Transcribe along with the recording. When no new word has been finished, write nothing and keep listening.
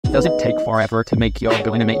Does it take forever to make your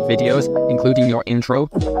animate videos, including your intro?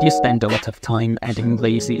 Do you spend a lot of time adding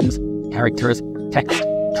scenes, characters, text,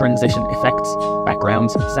 transition effects,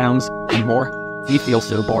 backgrounds, sounds, and more? Do you feel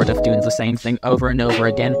so bored of doing the same thing over and over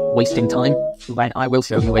again, wasting time? Then I will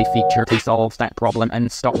show you a feature to solve that problem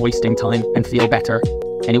and stop wasting time and feel better.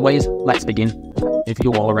 Anyways, let's begin. If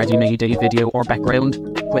you already made a video or background,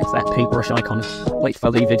 click that paintbrush icon, wait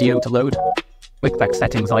for the video to load. Click that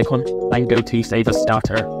settings icon, then go to save as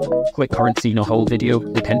starter. Click current scene or whole video,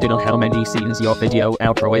 depending on how many scenes your video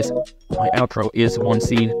outro is. My outro is one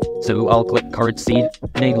scene, so I'll click current scene,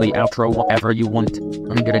 namely outro whatever you want.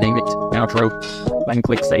 I'm gonna name it outro. Then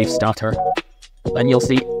click save starter. Then you'll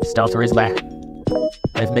see starter is there.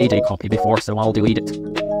 I've made a copy before, so I'll delete it.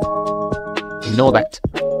 Ignore that.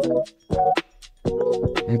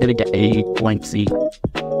 I'm gonna get a blank scene.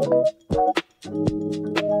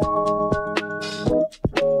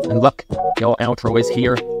 And look, your outro is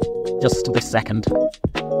here, just this second.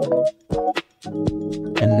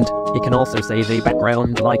 And you can also save a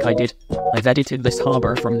background like I did. I've edited this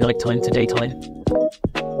harbor from nighttime to daytime.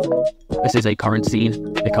 This is a current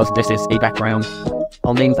scene, because this is a background.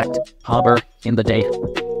 I'll name that harbor in the day.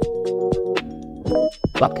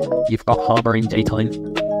 Look, you've got harbor in daytime.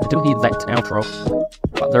 I don't need that outro,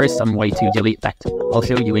 but there is some way to delete that. I'll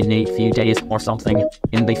show you in a few days or something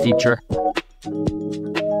in the future.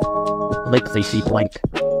 Make the sheet blank.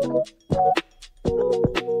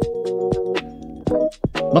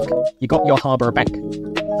 Look, you got your harbor back.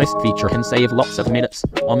 This feature can save lots of minutes,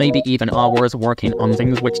 or maybe even hours working on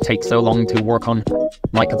things which take so long to work on,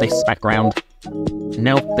 like this background.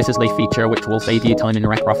 Now, this is the feature which will save you time in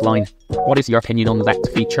Wreck offline. What is your opinion on that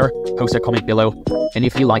feature? Post a comment below. And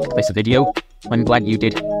if you liked this video, I'm glad you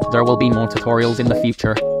did. There will be more tutorials in the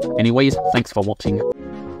future. Anyways, thanks for watching.